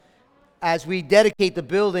as we dedicate the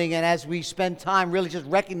building and as we spend time really just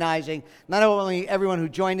recognizing not only everyone who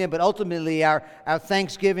joined in, but ultimately our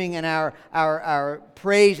thanksgiving and our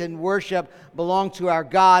praise and worship belong to our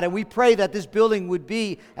God. And we pray that this building would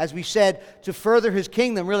be, as we said, to further His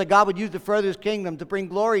kingdom. Really, God would use to further His kingdom, to bring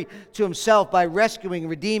glory to Himself by rescuing,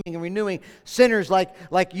 redeeming, and renewing sinners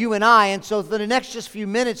like you and I. And so for the next just few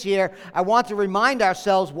minutes here, I want to remind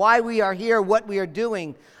ourselves why we are here, what we are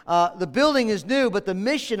doing. The building is new, but the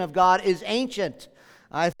mission of God is ancient.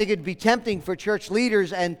 I think it'd be tempting for church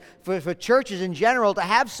leaders and for churches in general to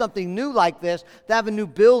have something new like this, to have a new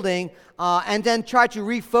building, and then try to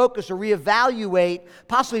refocus or reevaluate,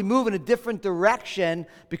 possibly move in a different direction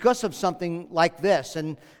because of something like this.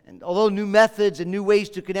 And although new methods and new ways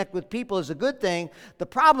to connect with people is a good thing, the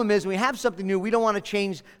problem is when we have something new, we don't want to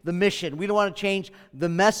change the mission. We don't want to change the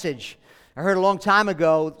message. I heard a long time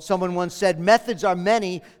ago, someone once said, methods are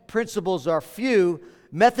many, principles are few.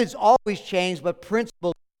 Methods always change, but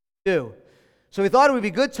principles do. So we thought it would be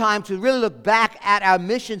a good time to really look back at our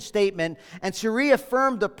mission statement and to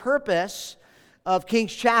reaffirm the purpose of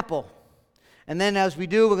King's Chapel. And then as we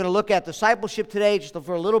do, we're going to look at discipleship today just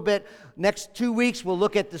for a little bit. Next 2 weeks, we'll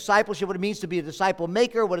look at discipleship, what it means to be a disciple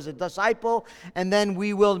maker, what is a disciple. And then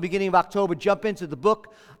we will, in the beginning of October, jump into the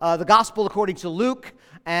book, the Gospel according to Luke.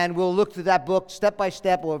 And we'll look through that book step by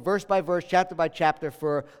step or verse by verse, chapter by chapter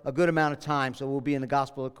for a good amount of time. So we'll be in the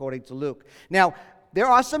Gospel according to Luke. Now, there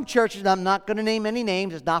are some churches, and I'm not going to name any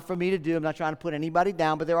names. It's not for me to do. I'm not trying to put anybody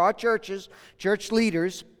down. But there are churches, church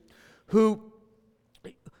leaders, who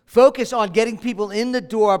focus on getting people in the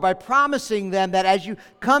door by promising them that as you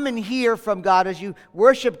come and hear from God, as you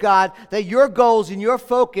worship God, that your goals and your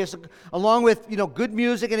focus, along with good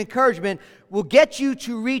music and encouragement, will get you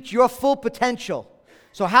to reach your full potential.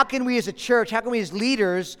 So how can we as a church, how can we as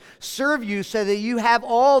leaders serve you so that you have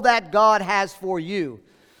all that God has for you?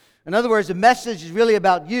 In other words, the message is really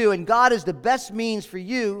about you, and God is the best means for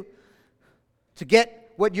you to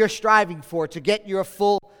get what you're striving for, to get your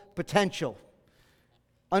full potential.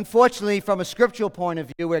 Unfortunately, from a scriptural point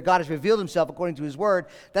of view, where God has revealed Himself according to His Word,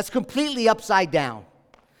 that's completely upside down.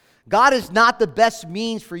 God is not the best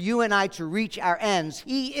means for you and I to reach our ends.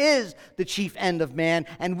 He is the chief end of man,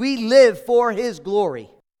 and we live for His glory.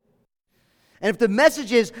 And if the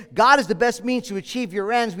message is God is the best means to achieve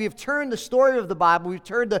your ends, we have turned the story of the Bible, we've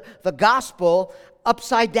turned the gospel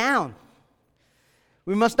upside down.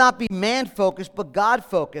 We must not be man-focused, but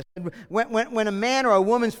God-focused. When a man or a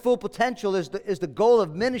woman's full potential is the goal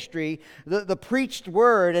of ministry, the preached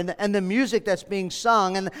word and the music that's being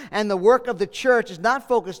sung and the work of the church is not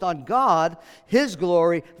focused on God, His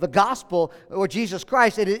glory, the gospel, or Jesus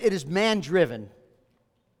Christ. It is man-driven.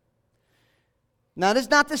 Now, this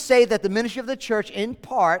is not to say that the ministry of the church, in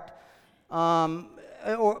part,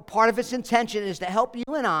 or part of its intention is to help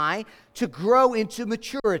you and I to grow into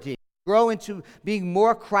maturity. Grow into being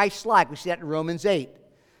more Christ-like. We see that in Romans 8.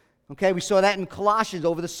 Okay, we saw that in Colossians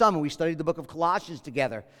over the summer. We studied the book of Colossians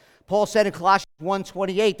together. Paul said in Colossians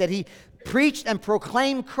 1:28 that he preached and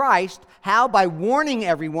proclaimed Christ, how? By warning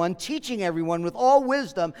everyone, teaching everyone with all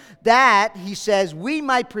wisdom, that, he says, we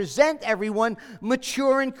might present everyone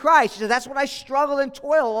mature in Christ. He says, that's what I struggle and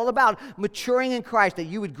toil all about, maturing in Christ, that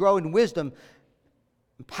you would grow in wisdom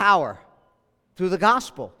and power through the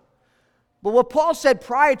gospel. But what Paul said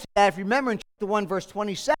prior to that, if you remember in chapter 1, verse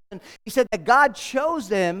 27, he said that God chose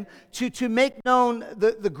them to make known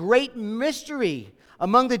the great mystery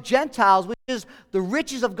among the Gentiles, which is the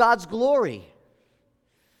riches of God's glory.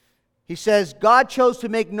 He says, God chose to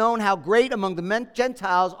make known how great among the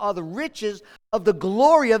Gentiles are the riches of the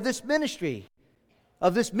glory of this ministry.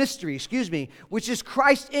 Of this mystery, which is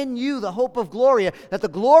Christ in you, the hope of glory, that the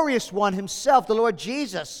glorious one Himself, the Lord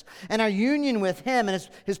Jesus, and our union with Him and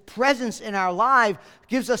His presence in our life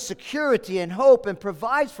gives us security and hope and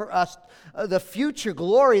provides for us the future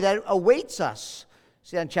glory that awaits us.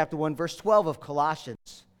 See that in chapter 1, verse 12 of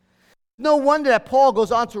Colossians. No wonder that Paul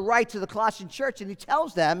goes on to write to the Colossian church and he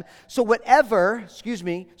tells them, whether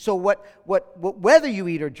you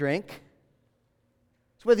eat or drink,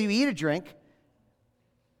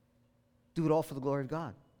 do it all for the glory of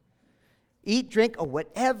God. Eat, drink, or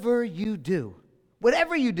whatever you do,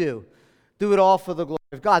 do it all for the glory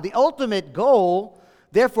of God. The ultimate goal,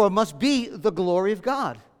 therefore, must be the glory of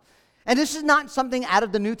God. And this is not something out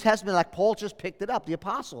of the New Testament like Paul just picked it up, the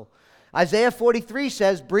apostle. Isaiah 43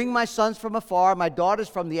 says, bring my sons from afar, my daughters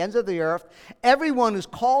from the ends of the earth, everyone who's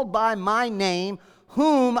called by my name,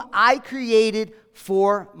 whom I created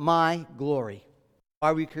for my glory.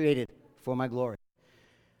 Why are we created? For my glory.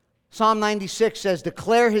 Psalm 96 says,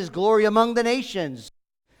 declare His glory among the nations.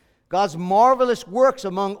 God's marvelous works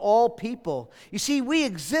among all people. You see, we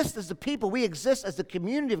exist as the people. We exist as the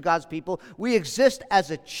community of God's people. We exist as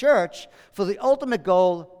a church for the ultimate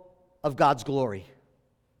goal of God's glory.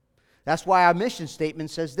 That's why our mission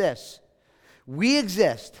statement says this: we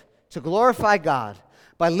exist to glorify God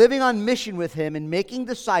by living on mission with Him and making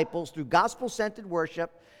disciples through gospel-centered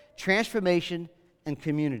worship, transformation, and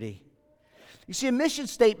community. You see, a mission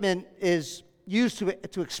statement is used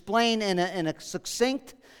to explain in a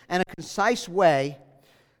succinct and a concise way,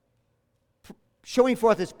 showing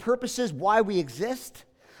forth its purposes, why we exist.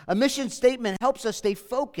 A mission statement helps us stay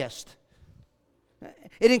focused.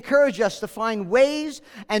 It encourages us to find ways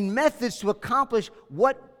and methods to accomplish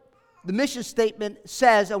what the mission statement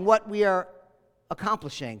says and what we are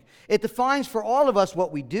accomplishing. It defines for all of us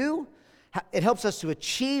what we do. It helps us to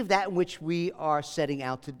achieve that in which we are setting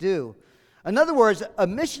out to do. In other words, a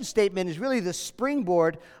mission statement is really the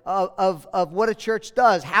springboard of what a church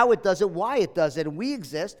does, how it does it, why it does it. And we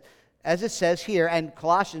exist, as it says here, and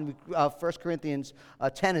Colossians, 1 Corinthians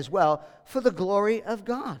 10 as well, for the glory of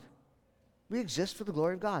God. We exist for the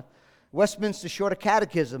glory of God. Westminster Shorter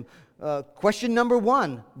Catechism, question number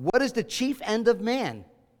 1, what is the chief end of man?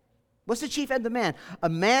 What's the chief end of man? A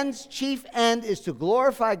man's chief end is to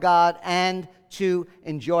glorify God and to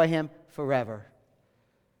enjoy Him forever.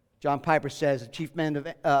 John Piper says, chief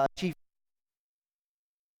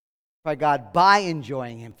by God by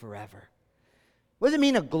enjoying Him forever. What does it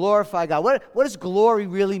mean to glorify God? What does glory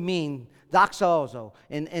really mean? Doxozo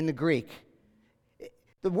in the Greek.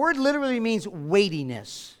 The word literally means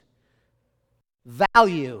weightiness,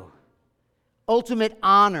 value, ultimate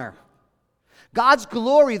honor. God's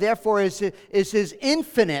glory, therefore, is His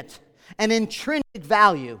infinite and intrinsic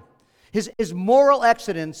value. His moral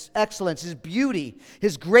excellence, His beauty,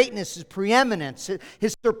 His greatness, His preeminence,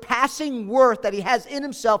 His surpassing worth that He has in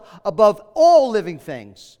Himself above all living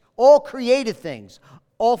things, all created things,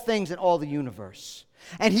 all things in all the universe.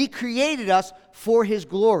 And He created us for His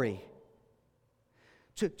glory,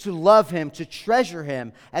 to love Him, to treasure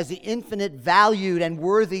Him as the infinite, valued, and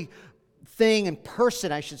worthy thing and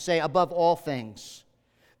person, I should say, above all things.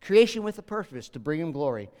 Creation with a purpose, to bring Him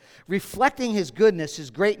glory. Reflecting His goodness, His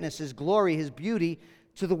greatness, His glory, His beauty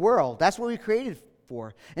to the world. That's what we created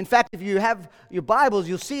for. In fact, if you have your Bibles,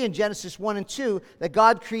 you'll see in Genesis 1 and 2 that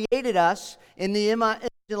God created us in the image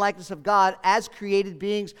and likeness of God as created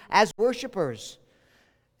beings, as worshipers.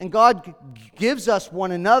 And God gives us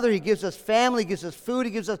one another. He gives us family, He gives us food,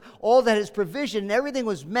 He gives us all that His provision. And everything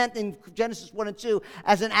was meant in Genesis 1 and 2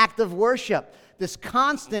 as an act of worship. This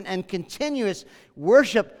constant and continuous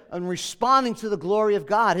worship and responding to the glory of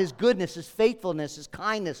God, His goodness, His faithfulness, His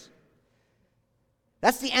kindness.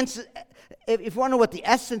 That's the essence. If you want to know what the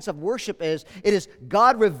essence of worship is, it is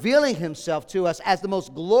God revealing Himself to us as the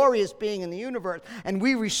most glorious being in the universe. And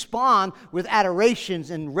we respond with adorations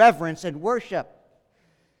and reverence and worship.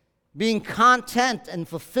 Being content and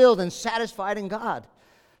fulfilled and satisfied in God.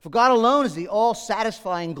 For God alone is the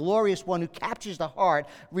all-satisfying, glorious one who captures the heart,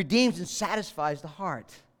 redeems and satisfies the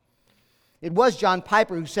heart. It was John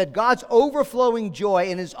Piper who said, God's overflowing joy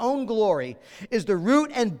in His own glory is the root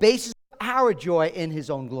and basis of our joy in His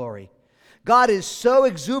own glory. God is so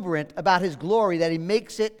exuberant about His glory that He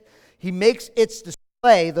makes its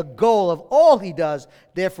display the goal of all He does.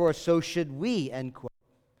 Therefore, so should we, end quote.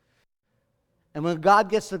 And when God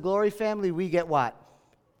gets the glory, family, we get what?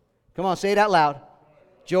 Come on, say it out loud.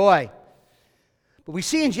 Joy. But we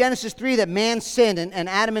see in Genesis 3 that man sinned, and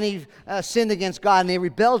Adam and Eve sinned against God, and they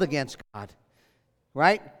rebelled against God.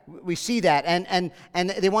 Right? We see that. And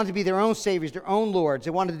they wanted to be their own saviors, their own lords.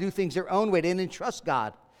 They wanted to do things their own way. They didn't trust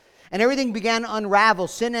God. And everything began to unravel.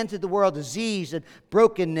 Sin entered the world. Disease and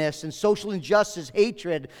brokenness and social injustice,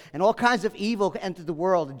 hatred, and all kinds of evil entered the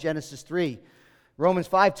world in Genesis 3. Romans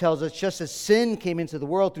 5 tells us, just as sin came into the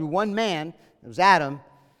world through one man, it was Adam,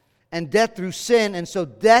 and death through sin, and so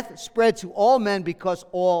death spread to all men because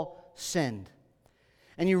all sinned.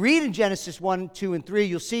 And you read in Genesis 1, 2, and 3,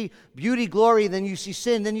 you'll see beauty, glory, then you see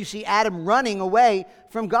sin, then you see Adam running away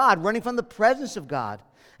from God, running from the presence of God.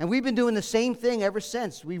 And we've been doing the same thing ever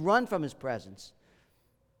since. We run from His presence.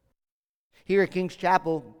 Here at King's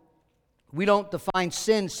Chapel, we don't define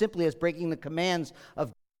sin simply as breaking the commands of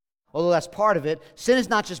God. Although that's part of it. Sin is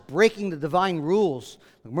not just breaking the divine rules,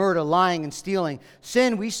 like murder, lying, and stealing.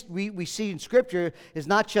 Sin, we see in Scripture, is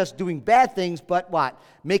not just doing bad things, but what?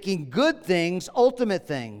 Making good things ultimate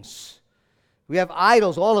things. We have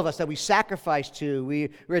idols, all of us, that we sacrifice to,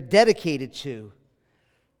 we're dedicated to.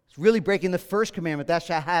 It's really breaking the first commandment, thou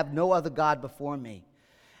shalt have no other God before me.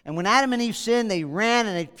 And when Adam and Eve sinned, they ran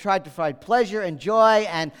and they tried to find pleasure and joy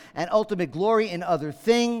and ultimate glory in other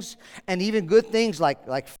things, and even good things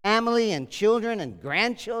like family and children and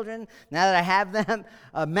grandchildren, now that I have them,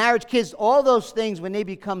 marriage, kids, all those things, when they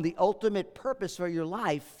become the ultimate purpose for your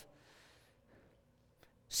life,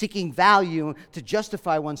 seeking value to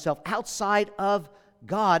justify oneself outside of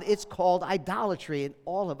God, it's called idolatry, and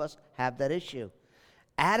all of us have that issue.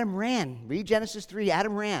 Adam ran. Read Genesis 3.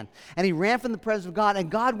 Adam ran. And he ran from the presence of God,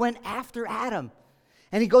 and God went after Adam.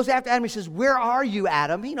 And he goes after Adam. He says, "Where are you,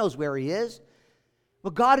 Adam?" He knows where he is.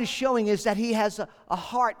 What God is showing is that he has a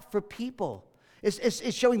heart for people.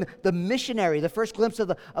 It's showing the missionary, the first glimpse of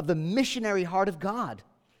the missionary heart of God.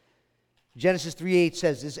 Genesis 3:8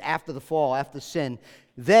 says this: after the fall, after sin,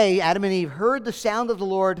 they, Adam and Eve, heard the sound of the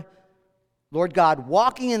Lord God,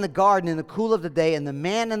 walking in the garden in the cool of the day, and the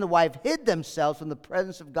man and the wife hid themselves from the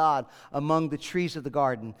presence of God among the trees of the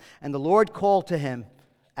garden. And the Lord called to him,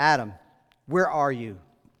 "Adam, where are you?"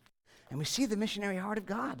 And we see the missionary heart of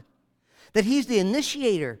God, that he's the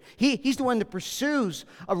initiator. He's the one that pursues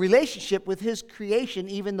a relationship with his creation,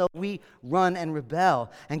 even though we run and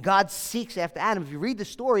rebel. And God seeks after Adam. If you read the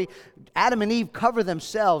story, Adam and Eve cover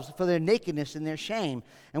themselves for their nakedness and their shame.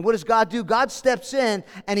 And what does God do? God steps in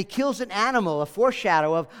and he kills an animal, a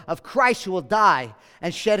foreshadow of Christ who will die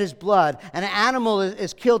and shed his blood. And an animal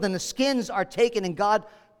is killed and the skins are taken, and God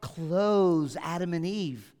clothes Adam and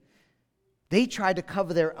Eve. They tried to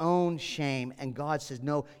cover their own shame, and God says,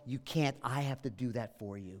 "No, you can't. I have to do that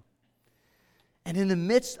for you." And in the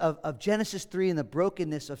midst of Genesis 3 and the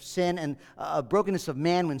brokenness of sin and brokenness of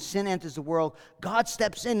man, when sin enters the world, God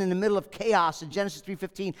steps in the middle of chaos in Genesis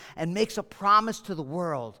 3:15 and makes a promise to the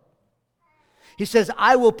world. He says,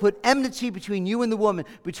 "I will put enmity between you and the woman,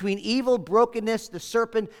 between evil, brokenness, the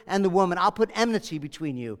serpent, and the woman. I'll put enmity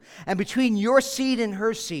between you, and between your seed and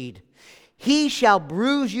her seed. He shall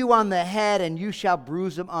bruise you on the head, and you shall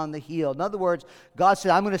bruise him on the heel." In other words, God said,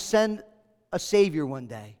 "I'm going to send a Savior one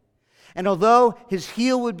day. And although his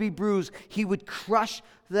heel would be bruised, he would crush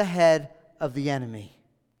the head of the enemy."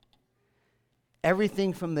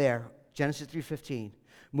 Everything from there, Genesis 3:15,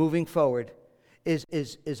 moving forward,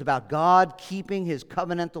 is about God keeping his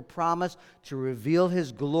covenantal promise to reveal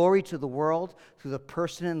his glory to the world through the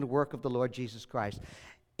person and the work of the Lord Jesus Christ.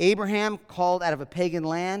 Abraham called out of a pagan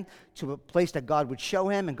land to a place that God would show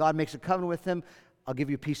him, and God makes a covenant with him. "I'll give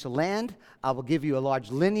you a piece of land, I will give you a large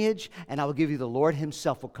lineage, and I will give you the Lord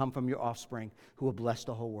himself will come from your offspring, who will bless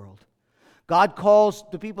the whole world." God calls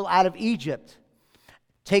the people out of Egypt,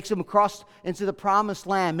 takes them across into the promised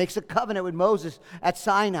land, makes a covenant with Moses at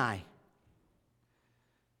Sinai.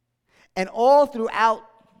 And all throughout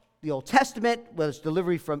the Old Testament, whether it's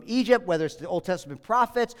delivery from Egypt, whether it's the Old Testament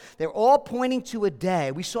prophets, they're all pointing to a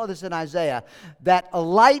day. We saw this in Isaiah, that a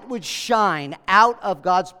light would shine out of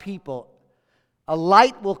God's people. A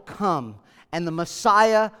light will come, and the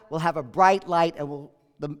Messiah will have a bright light and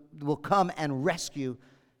will come and rescue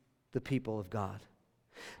the people of God.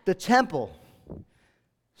 The temple.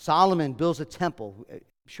 Solomon builds a temple. I'm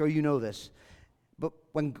sure you know this. But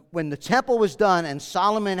when the temple was done, and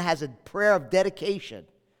Solomon has a prayer of dedication,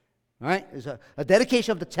 all right? There's a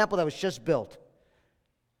dedication of the temple that was just built.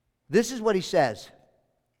 This is what he says.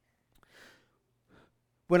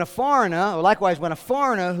 When a foreigner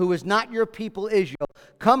who is not your people Israel,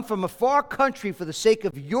 come from a far country for the sake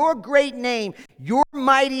of your great name, your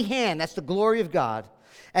mighty hand, that's the glory of God,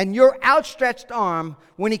 and your outstretched arm,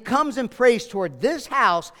 when he comes and prays toward this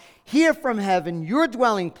house, hear from heaven your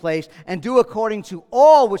dwelling place, and do according to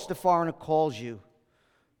all which the foreigner calls you.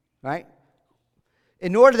 Right?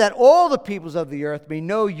 In order that all the peoples of the earth may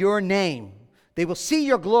know your name. They will see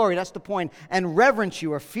your glory, that's the point, and reverence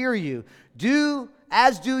you or fear you. Do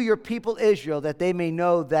your people Israel, that they may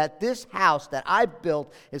know that this house that I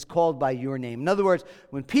built is called by your name. In other words,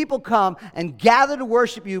 when people come and gather to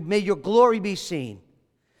worship you, may your glory be seen.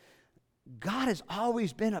 God has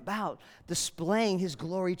always been about displaying his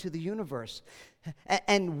glory to the universe.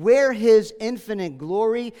 And where his infinite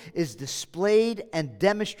glory is displayed and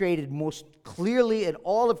demonstrated most clearly in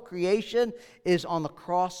all of creation is on the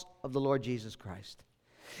cross of the Lord Jesus Christ.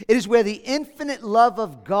 It is where the infinite love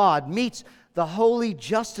of God meets the holy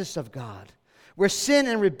justice of God. Where sin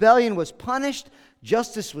and rebellion was punished,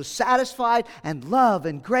 justice was satisfied, and love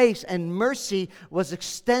and grace and mercy was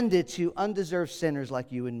extended to undeserved sinners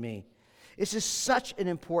like you and me. This is such an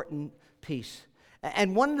important piece.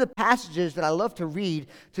 And one of the passages that I love to read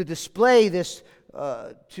to display this,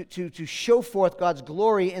 to show forth God's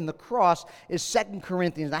glory in the cross is 2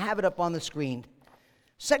 Corinthians. I have it up on the screen.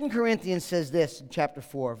 2 Corinthians says this in chapter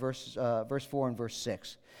 4, verse 4 and verse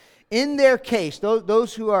 6. In their case,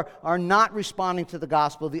 those who are not responding to the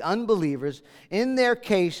gospel, the unbelievers, in their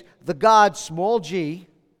case, the God, small g,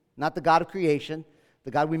 not the God of creation,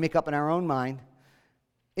 the God we make up in our own mind,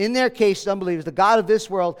 in their case, unbelievers, the God of this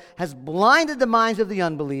world has blinded the minds of the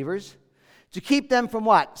unbelievers to keep them from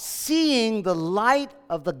what? Seeing the light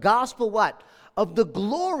of the gospel, what? Of the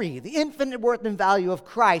glory, the infinite worth and value of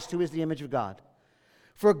Christ, who is the image of God.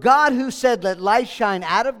 For God, who said, "Let light shine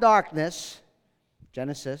out of darkness,"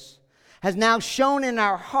 Genesis, has now shone in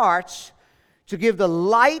our hearts to give the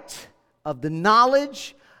light of the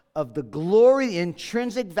knowledge of the glory, the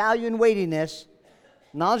intrinsic value and weightiness,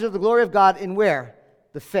 knowledge of the glory of God in where?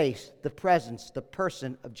 The face, the presence, the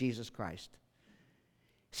person of Jesus Christ.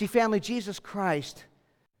 See, family, Jesus Christ,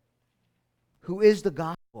 who is the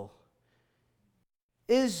gospel,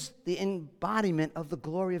 is the embodiment of the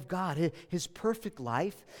glory of God. His perfect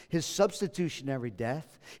life, His substitutionary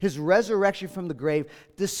death, His resurrection from the grave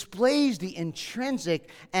displays the intrinsic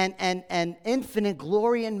and infinite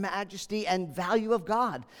glory and majesty and value of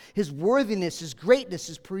God. His worthiness, His greatness,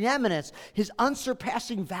 His preeminence, His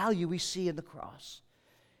unsurpassing value we see in the cross,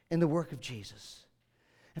 in the work of Jesus.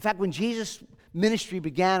 In fact, when Jesus' ministry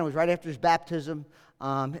began, it was right after His baptism,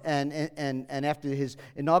 and after His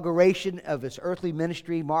inauguration of His earthly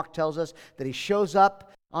ministry. Mark tells us that He shows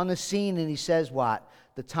up on the scene and He says what?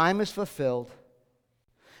 The time is fulfilled.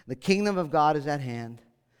 The kingdom of God is at hand.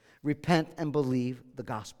 Repent and believe the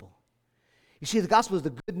gospel. You see, the gospel is the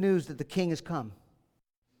good news that the King has come.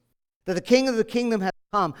 That the King of the kingdom has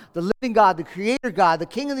come. The living God, the Creator God, the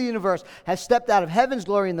King of the universe has stepped out of heaven's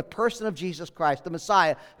glory in the person of Jesus Christ, the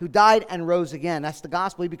Messiah, who died and rose again. That's the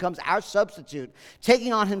gospel. He becomes our substitute,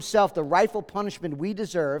 taking on Himself the rightful punishment we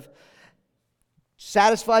deserve,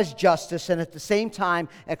 satisfies justice, and at the same time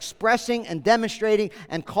expressing and demonstrating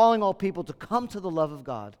and calling all people to come to the love of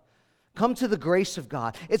God. Come to the grace of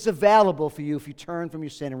God. It's available for you if you turn from your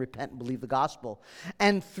sin and repent and believe the gospel.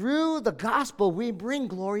 And through the gospel, we bring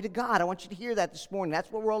glory to God. I want you to hear that this morning.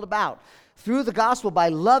 That's what we're all about. Through the gospel, by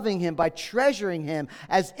loving Him, by treasuring Him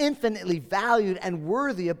as infinitely valued and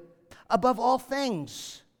worthy above all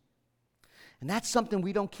things. And that's something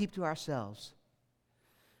we don't keep to ourselves.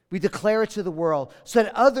 We declare it to the world so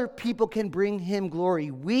that other people can bring Him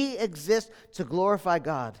glory. We exist to glorify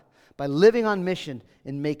God by living on mission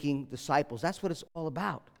and making disciples. That's what it's all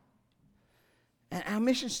about. And our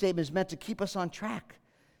mission statement is meant to keep us on track.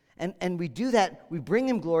 And we do that, we bring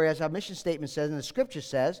Him glory, as our mission statement says, and the Scripture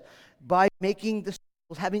says, by making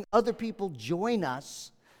disciples, having other people join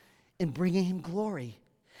us in bringing Him glory.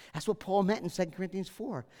 That's what Paul meant in 2 Corinthians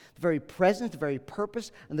 4. The very presence, the very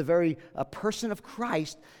purpose, and the very person of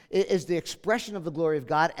Christ is the expression of the glory of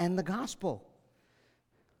God and the gospel.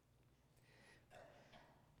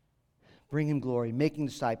 Bring Him glory, making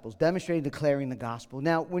disciples, demonstrating, declaring the gospel.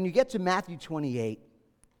 Now, when you get to Matthew 28,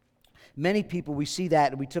 many people, we see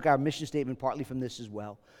that, and we took our mission statement partly from this as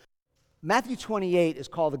well. Matthew 28 is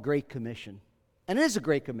called the Great Commission. And it is a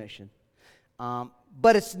Great Commission.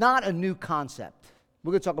 But it's not a new concept.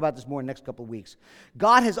 We're going to talk about this more in the next couple of weeks.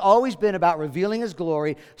 God has always been about revealing His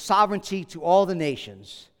glory, sovereignty to all the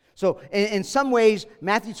nations. So in some ways,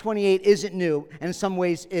 Matthew 28 isn't new, and in some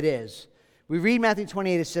ways it is. We read Matthew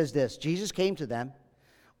 28, it says this: Jesus came to them.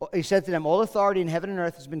 He said to them, "All authority in heaven and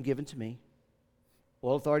earth has been given to me.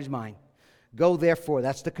 All authority is mine. Go therefore,"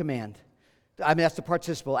 that's the command. That's the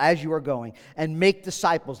participle, "as you are going, and make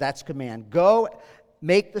disciples," that's command. Go,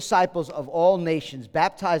 make disciples of all nations,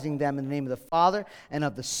 baptizing them in the name of the Father and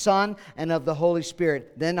of the Son and of the Holy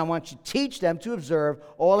Spirit. Then I want you to teach them to observe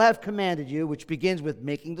all I have commanded you, which begins with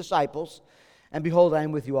making disciples. And behold, I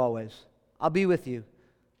am with you always. I'll be with you.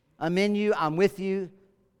 I'm in you, I'm with you,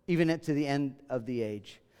 even to the end of the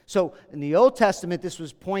age. So in the Old Testament, this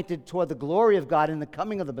was pointed toward the glory of God in the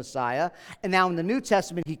coming of the Messiah. And now in the New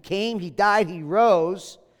Testament, He came, He died, He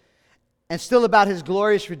rose, and still about His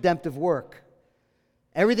glorious redemptive work.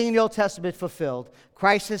 Everything in the Old Testament fulfilled.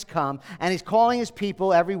 Christ has come, and He's calling His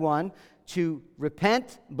people, everyone, to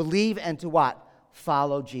repent, believe, and to what?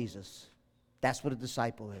 Follow Jesus. That's what a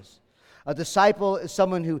disciple is. A disciple is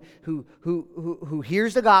someone who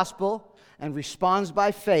hears the gospel and responds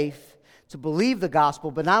by faith to believe the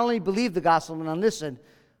gospel, but not only believe the gospel, but now listen,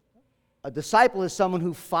 a disciple is someone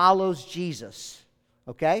who follows Jesus,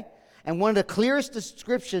 okay? And one of the clearest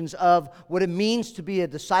descriptions of what it means to be a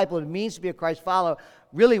disciple, what it means to be a Christ follower,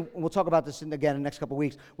 really, we'll talk about this again in the next couple of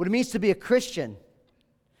weeks, what it means to be a Christian.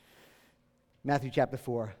 Matthew chapter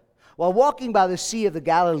 4. While walking by the Sea of the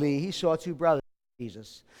Galilee, He saw two brothers of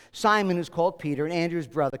Jesus. Simon, who's called Peter, and Andrew, his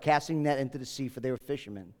brother, casting net into the sea, for they were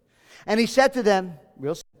fishermen. And He said to them,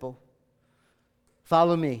 real simple,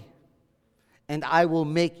 "Follow me, and I will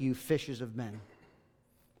make you fishers of men.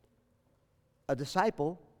 A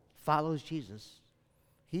disciple follows Jesus.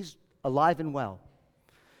 He's alive and well.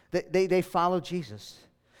 They follow Jesus.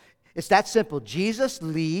 It's that simple. Jesus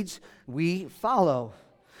leads, we follow.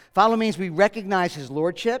 Follow means we recognize his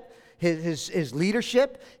lordship, his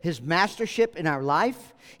leadership, his mastership in our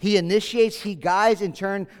life. He initiates, he guides. In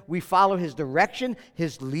turn, we follow his direction,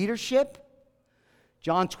 his leadership.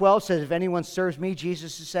 John 12 says, if anyone serves me,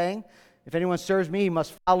 Jesus is saying, if anyone serves me, he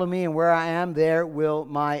must follow me, and where I am, there will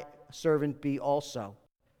my servant be also.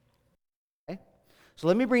 Okay? So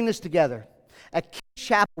let me bring this together. At King's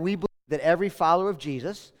Chapel, we believe that every follower of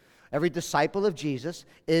Jesus, every disciple of Jesus,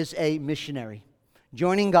 is a missionary,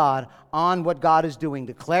 joining God on what God is doing,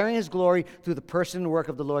 declaring his glory through the person and work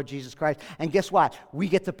of the Lord Jesus Christ. And guess what? We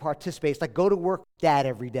get to participate. It's like go to work with Dad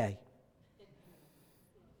every day.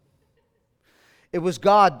 It was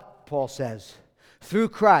God, Paul says, through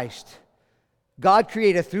Christ, God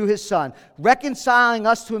created through his Son, reconciling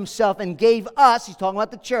us to himself, and gave us, he's talking about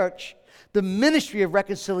the church, the ministry of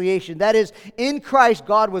reconciliation. That is, in Christ,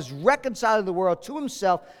 God was reconciling the world to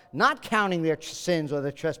himself, not counting their sins or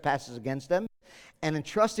their trespasses against them, and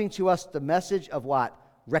entrusting to us the message of what?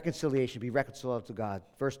 Reconciliation, be reconciled to God.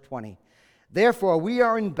 Verse 20. Therefore, we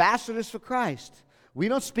are ambassadors for Christ. We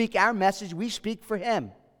don't speak our message, we speak for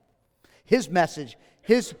him. His message,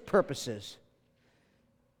 his purposes.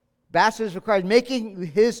 Ambassadors for Christ, making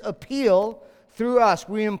his appeal through us.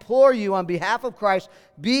 We implore you on behalf of Christ,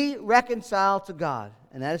 be reconciled to God.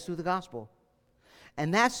 And that is through the gospel.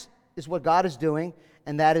 And that is what God is doing,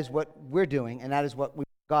 and that is what we're doing, and that is what we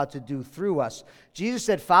want God to do through us. Jesus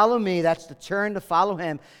said, follow me. That's the turn to follow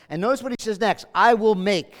him. And notice what he says next. I will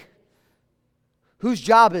make. Whose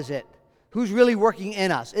job is it? Who's really working in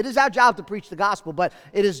us? It is our job to preach the gospel, but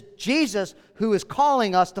it is Jesus who is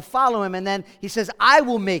calling us to follow him. And then he says, I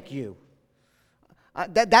will make you.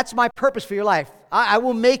 That's my purpose for your life. I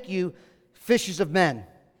will make you fishers of men.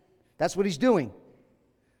 That's what he's doing.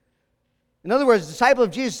 In other words, a disciple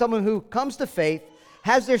of Jesus is someone who comes to faith,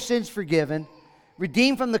 has their sins forgiven,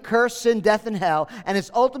 redeemed from the curse, sin, death, and hell, and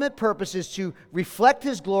its ultimate purpose is to reflect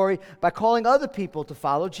his glory by calling other people to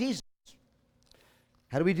follow Jesus.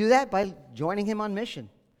 How do we do that? By joining him on mission.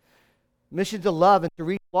 Mission to love and to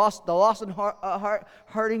reach the lost and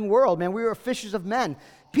hurting world. Man, we were fishers of men.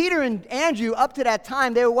 Peter and Andrew, up to that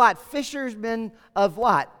time, they were what? Fishermen of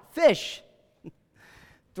what? Fish.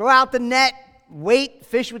 Throw out the net, wait,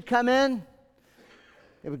 fish would come in.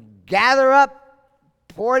 They would gather up,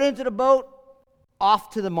 pour it into the boat, off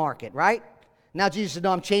to the market, right? Now Jesus said,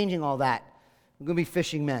 no, I'm changing all that. I'm going to be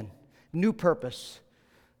fishing men. New purpose.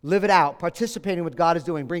 Live it out, participating in what God is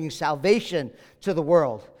doing, bringing salvation to the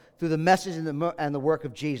world through the message and the work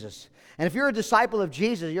of Jesus. And if you're a disciple of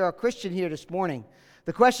Jesus, you're a Christian here this morning,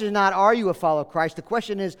 the question is not, are you a follower of Christ? The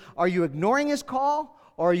question is, are you ignoring his call,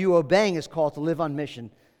 or are you obeying his call to live on mission?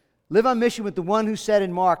 Live on mission with the one who said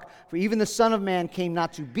in Mark, for even the Son of Man came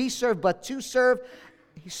not to be served, but to serve.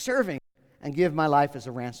 He's serving and give my life as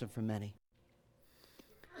a ransom for many.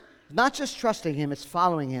 Not just trusting him, it's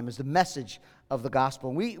following him is the message of the gospel.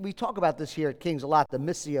 And we talk about this here at King's a lot, the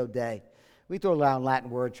Missio Dei. We throw around Latin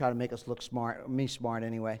word, try to make us look smart, me smart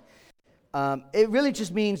anyway. It really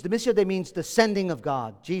just means, the Missio Dei means the sending of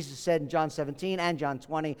God. Jesus said in John 17 and John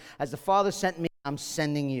 20, as the Father sent me, I'm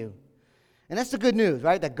sending you. And that's the good news,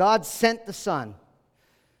 right? That God sent the Son.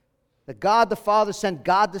 That God the Father sent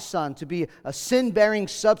God the Son to be a sin-bearing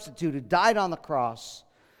substitute who died on the cross,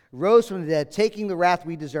 rose from the dead, taking the wrath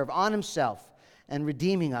we deserve on himself, and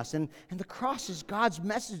redeeming us. And the cross is God's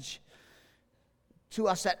message to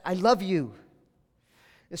us that I love you.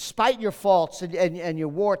 Despite your faults and your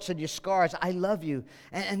warts and your scars, I love you.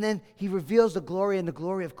 And then he reveals the glory, and the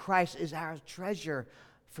glory of Christ is our treasure.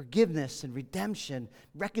 Forgiveness and redemption,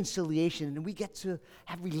 reconciliation, and we get to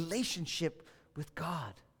have relationship with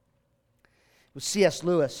God. It was C.S.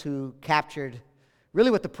 Lewis who captured really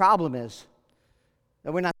what the problem is,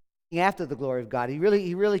 that we're not after the glory of God. He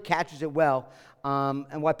really captures it well,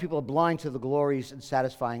 and why people are blind to the glories and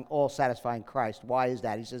satisfying Christ. Why is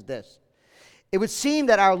that? He says this: it would seem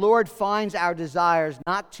that our Lord finds our desires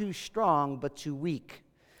not too strong, but too weak.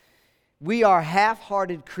 We are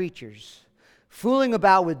half-hearted creatures, fooling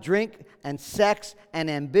about with drink and sex and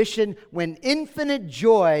ambition when infinite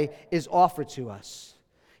joy is offered to us.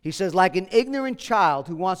 He says, like an ignorant child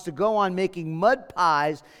who wants to go on making mud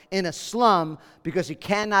pies in a slum because he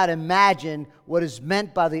cannot imagine what is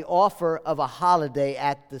meant by the offer of a holiday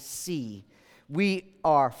at the sea. We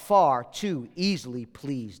are far too easily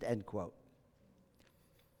pleased, end quote.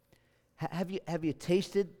 Have you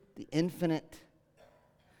tasted the infinite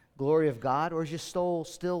glory of God, or is your soul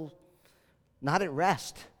still not at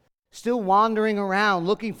rest, still wandering around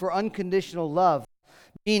looking for unconditional love,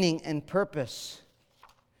 meaning, and purpose?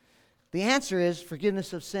 The answer is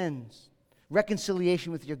forgiveness of sins,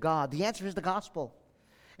 reconciliation with your God. The answer is the gospel.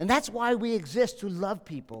 And that's why we exist, to love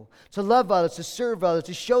people, to love others, to serve others,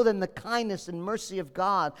 to show them the kindness and mercy of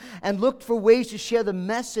God, and look for ways to share the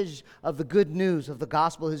message of the good news of the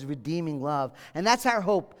gospel, His redeeming love. And that's our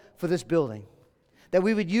hope for this building, that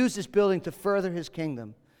we would use this building to further His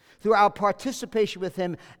kingdom through our participation with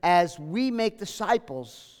Him as we make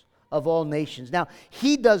disciples of all nations. Now,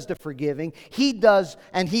 He does the forgiving, He does,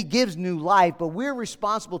 and He gives new life, but we're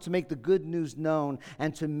responsible to make the good news known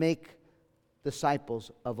and to make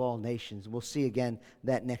disciples of all nations. We'll see again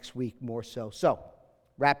that next week more so. So,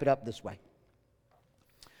 wrap it up this way.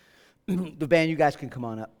 The band, you guys can come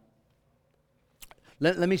on up.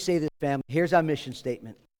 Let me say this, family. Here's our mission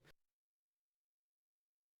statement.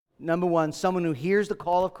 Number one, someone who hears the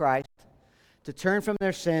call of Christ to turn from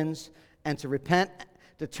their sins and to repent,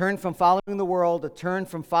 to turn from following the world, to turn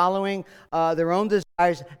from following their own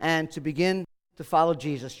desires, and to begin to follow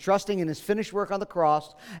Jesus, trusting in His finished work on the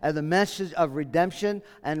cross and the message of redemption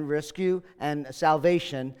and rescue and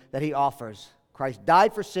salvation that He offers. Christ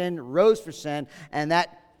died for sin, rose for sin, and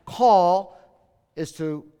that call is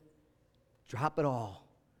to drop it all,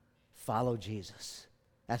 follow Jesus.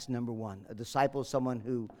 That's number one. A disciple is someone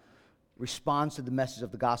who responds to the message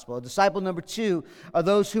of the gospel. A disciple number two are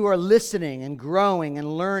those who are listening and growing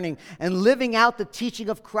and learning and living out the teaching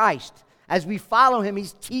of Christ. As we follow Him,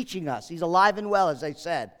 He's teaching us. He's alive and well, as I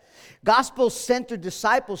said. Gospel-centered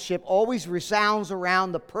discipleship always resounds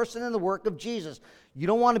around the person and the work of Jesus. You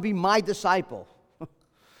don't want to be my disciple.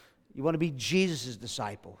 You want to be Jesus'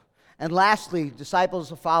 disciple. And lastly,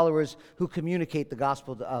 disciples are followers who communicate the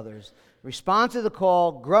gospel to others. Respond to the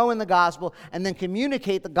call, grow in the gospel, and then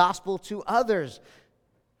communicate the gospel to others.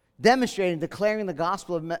 Demonstrating, declaring the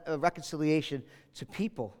gospel of reconciliation to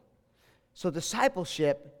people. So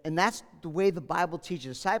discipleship, and that's the way the Bible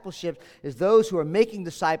teaches. Discipleship is those who are making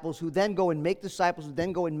disciples who then go and make disciples who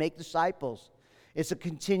then go and make disciples. It's a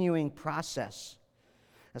continuing process.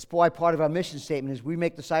 That's why part of our mission statement is we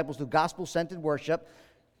make disciples through gospel-centered worship,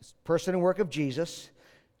 person and work of Jesus,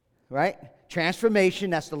 right?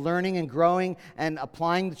 Transformation, that's the learning and growing and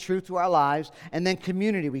applying the truth to our lives. And then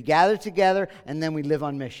community, we gather together and then we live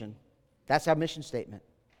on mission. That's our mission statement.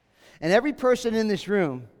 And every person in this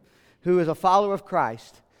room who is a follower of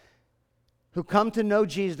Christ, who come to know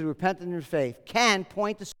Jesus through repentance and faith, can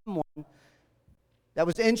point to someone that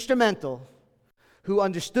was instrumental, who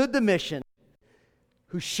understood the mission,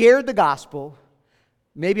 who shared the gospel,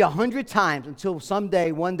 maybe 100 times until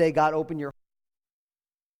someday, one day, God opened your heart.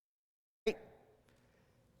 Right?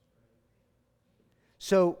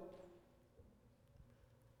 So,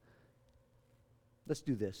 let's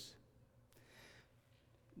do this.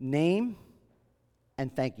 Name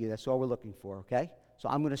and thank you. That's all we're looking for, okay? So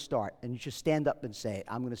I'm going to start, and you should stand up and say it.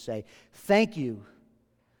 I'm going to say, thank you,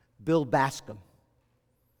 Bill Bascom.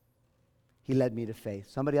 He led me to faith.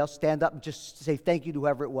 Somebody else stand up and just say thank you to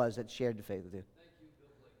whoever it was that shared the faith with you. Thank you, Bill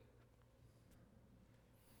Blake.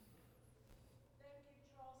 Thank you,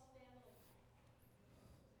 Charles Stanley.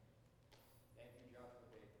 Thank you, Joshua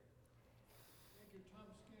Baker. Thank you,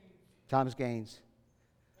 Thomas Gaines. Thomas Gaines.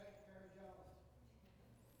 Thank you, Barry Jones.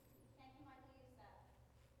 Thank you, Michael Youssef.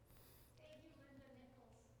 Thank you, Linda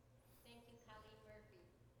Nichols. Thank you, Colleen Murphy.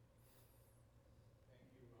 Thank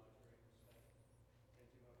you, Roger Ingleside.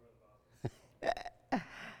 Thank you, my brother Bob.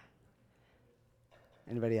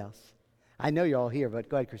 Anybody else? I know you're all here, but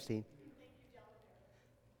go ahead, Christine.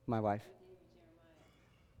 My wife.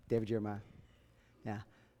 David Jeremiah. Yeah.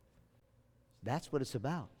 That's what it's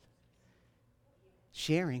about.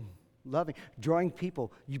 Sharing, loving, drawing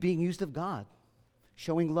people, you being used of God,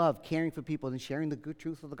 showing love, caring for people, and sharing the good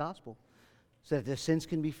truth of the gospel so that their sins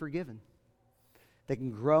can be forgiven. They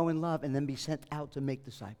can grow in love and then be sent out to make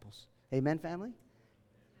disciples. Amen, family?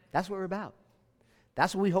 That's what we're about.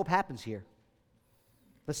 That's what we hope happens here.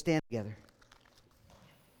 Let's stand together.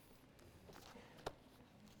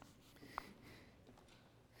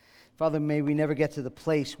 Father, may we never get to the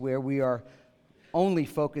place where we are only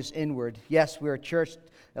focused inward. Yes, we're a church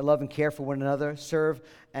that love and care for one another, serve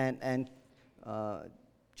and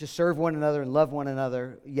just serve one another and love one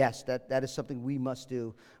another. Yes, that is something we must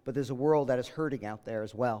do. But there's a world that is hurting out there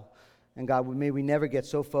as well. And God, may we never get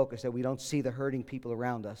so focused that we don't see the hurting people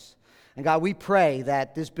around us. And God, we pray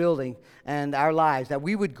that this building and our lives, that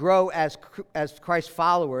we would grow as Christ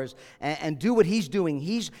followers and do what He's doing.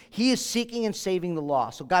 He is seeking and saving the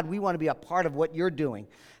lost. So God, we want to be a part of what You're doing.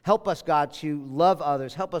 Help us, God, to love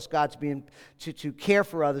others. Help us, God, to care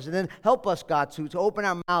for others. And then help us, God, to open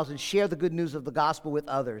our mouths and share the good news of the gospel with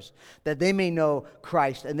others, that they may know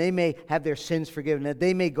Christ and they may have their sins forgiven, that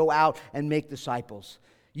they may go out and make disciples.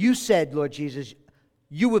 You said, Lord Jesus,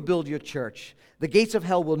 You will build Your church. The gates of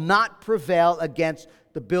hell will not prevail against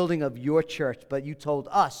the building of Your church, but You told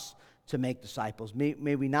us to make disciples.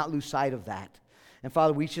 May we not lose sight of that. And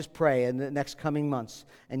Father, we just pray in the next coming months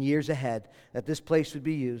and years ahead that this place would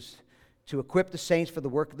be used to equip the saints for the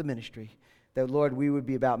work of the ministry, that, Lord, we would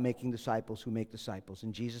be about making disciples who make disciples.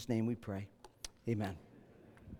 In Jesus' name we pray. Amen.